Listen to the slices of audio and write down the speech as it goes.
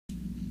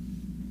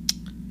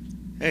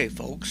Hey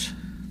folks,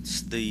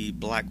 it's the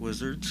Black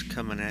Wizards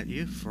coming at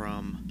you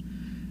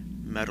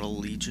from Metal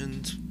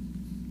Legions.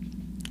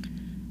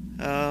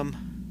 I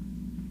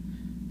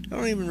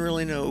don't even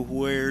really know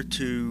where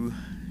to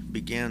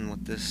begin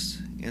with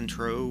this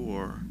intro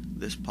or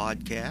this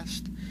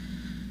podcast.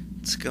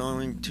 It's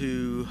going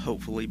to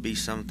hopefully be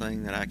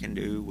something that I can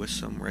do with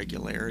some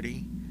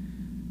regularity.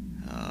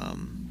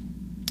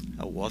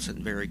 I wasn't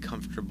very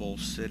comfortable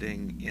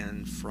sitting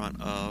in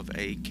front of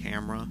a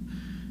camera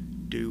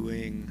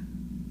doing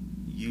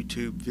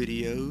YouTube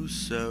videos,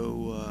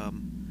 so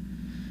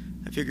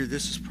I figured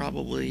this is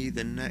probably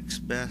the next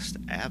best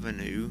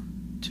avenue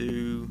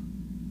to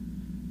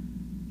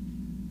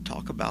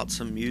talk about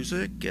some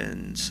music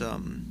and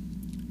some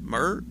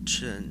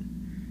merch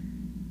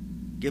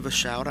and give a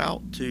shout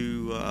out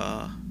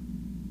to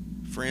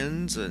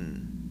friends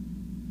and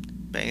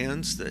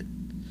bands that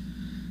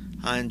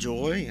I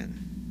enjoy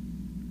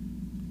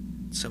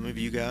and some of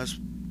you guys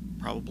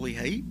probably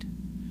hate.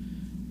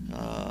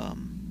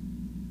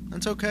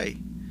 That's okay.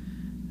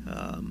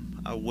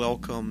 I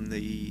welcome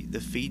the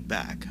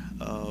feedback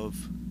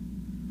of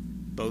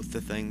both the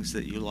things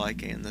that you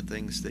like and the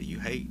things that you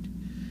hate.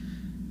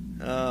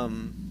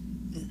 Been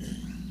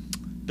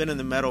in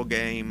the metal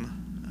game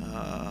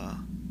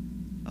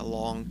a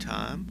long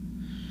time.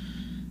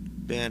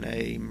 Been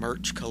a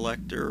merch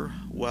collector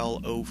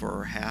well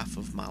over half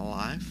of my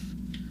life.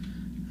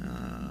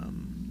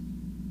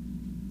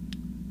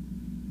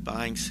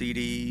 Buying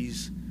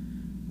CDs,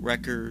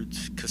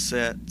 records,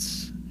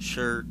 cassettes,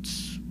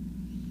 shirts,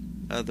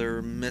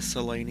 other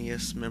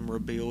miscellaneous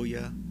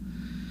memorabilia.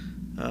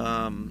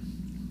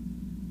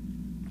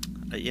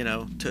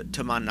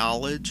 To my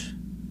knowledge,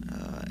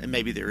 and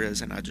maybe there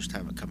is and I just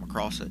haven't come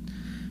across it,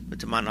 but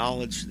to my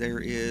knowledge there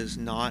is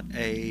not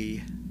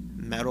a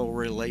metal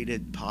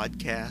related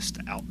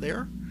podcast out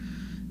there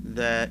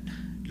that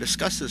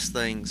discusses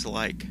things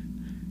like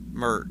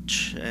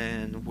merch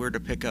and where to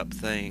pick up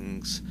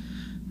things.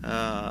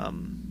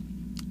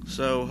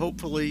 So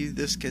hopefully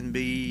this can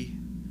be,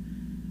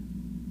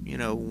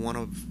 one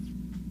of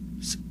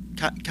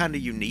kind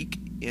of unique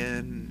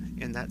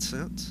in that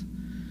sense.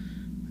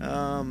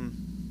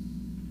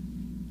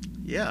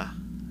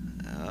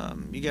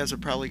 You guys are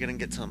probably going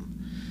to get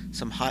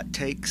some hot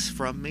takes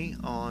from me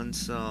on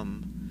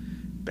some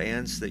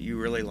bands that you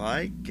really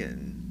like,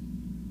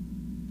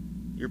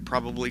 and you're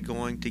probably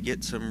going to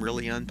get some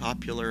really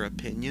unpopular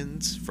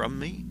opinions from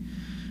me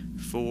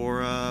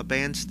for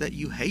bands that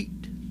you hate.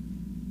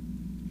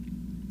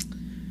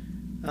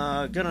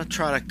 Gonna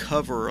try to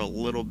cover a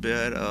little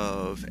bit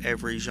of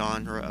every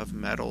genre of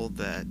metal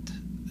that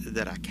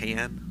I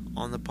can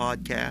on the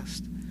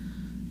podcast.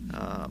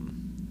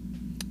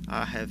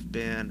 I have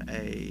been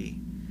a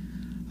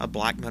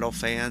black metal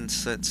fan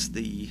since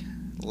the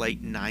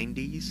late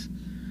 90s.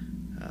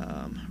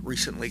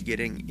 Recently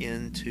getting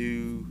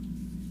into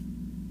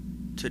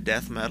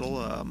death metal.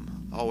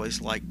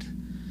 Always liked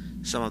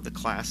some of the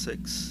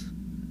classics.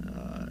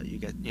 You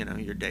get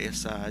your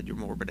Deicide, your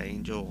Morbid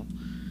Angel,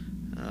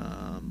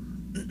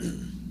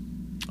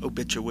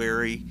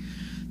 Obituary,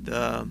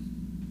 the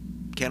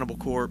Cannibal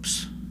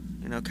Corpse,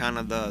 kind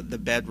of the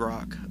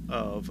bedrock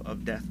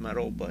of death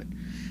metal, but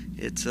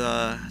it's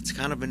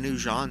kind of a new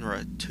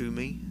genre to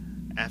me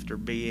after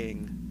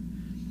being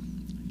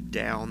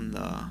down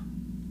the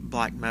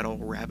black metal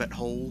rabbit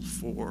hole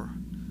for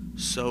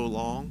so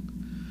long.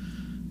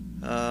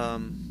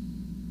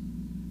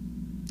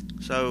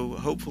 So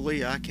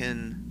hopefully I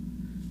can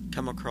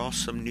come across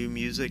some new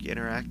music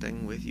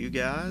interacting with you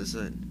guys,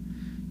 and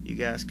you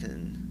guys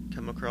can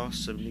come across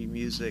some new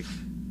music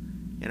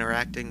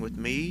interacting with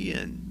me,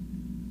 and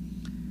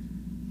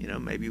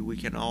maybe we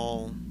can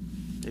all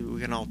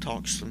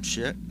talk some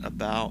shit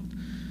about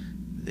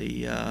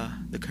the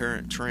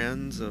current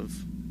trends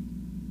of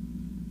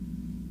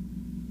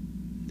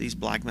these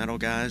black metal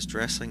guys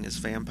dressing as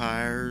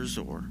vampires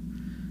or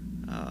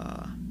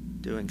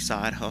doing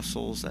side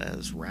hustles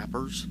as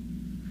rappers.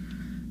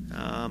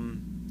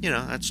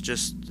 That's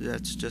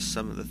just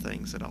some of the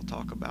things that I'll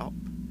talk about.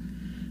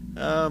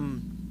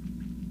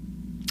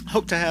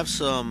 Hope to have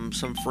some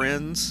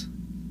friends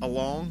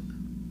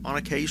along on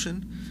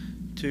occasion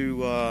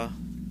to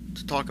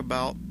talk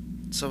about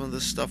some of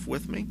this stuff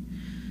with me.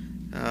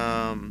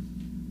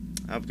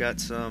 I've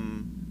got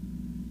some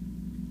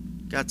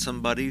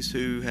buddies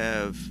who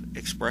have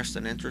expressed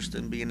an interest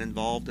in being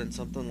involved in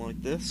something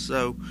like this,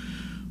 so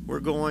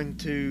we're going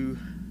to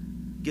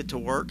get to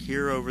work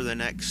here over the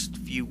next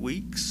few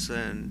weeks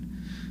and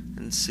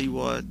see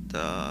what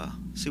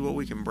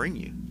we can bring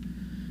you.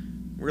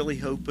 Really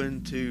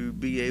hoping to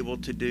be able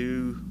to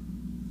do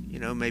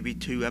maybe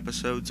 2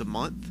 episodes a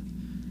month,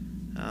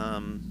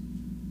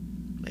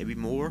 maybe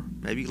more,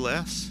 maybe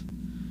less,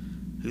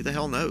 who the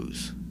hell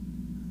knows.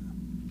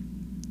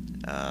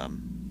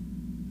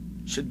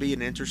 Should be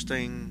an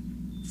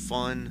interesting,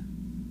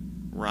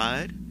 fun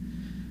ride,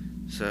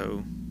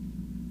 so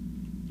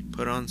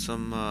put on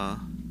some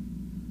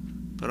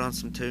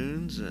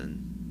tunes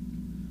and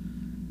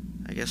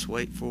I guess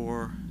wait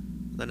for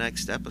the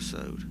next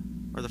episode,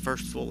 or the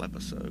first full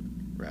episode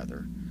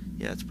rather,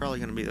 yeah, it's probably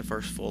going to be the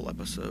first full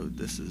episode.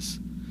 This is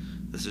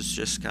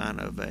just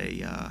kind of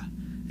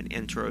an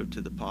intro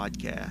to the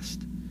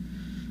podcast.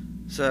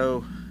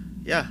 So,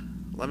 yeah,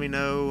 let me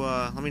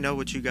know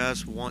what you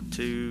guys want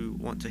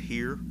to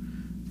hear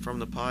from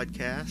the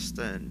podcast,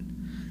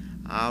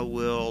 and I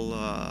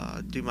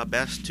will do my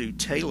best to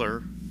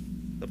tailor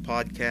the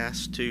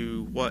podcast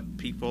to what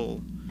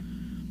people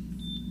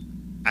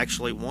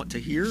actually want to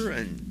hear,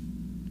 and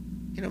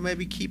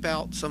maybe keep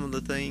out some of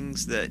the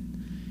things that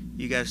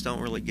you guys don't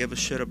really give a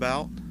shit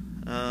about,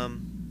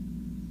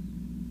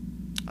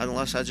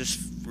 unless I just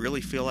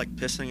really feel like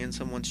pissing in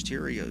someone's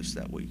Cheerios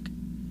that week.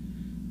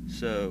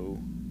 So,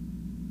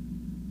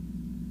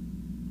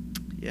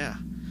 yeah,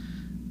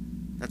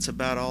 that's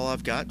about all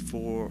I've got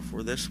for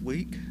this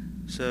week.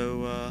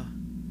 So,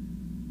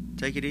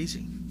 take it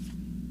easy.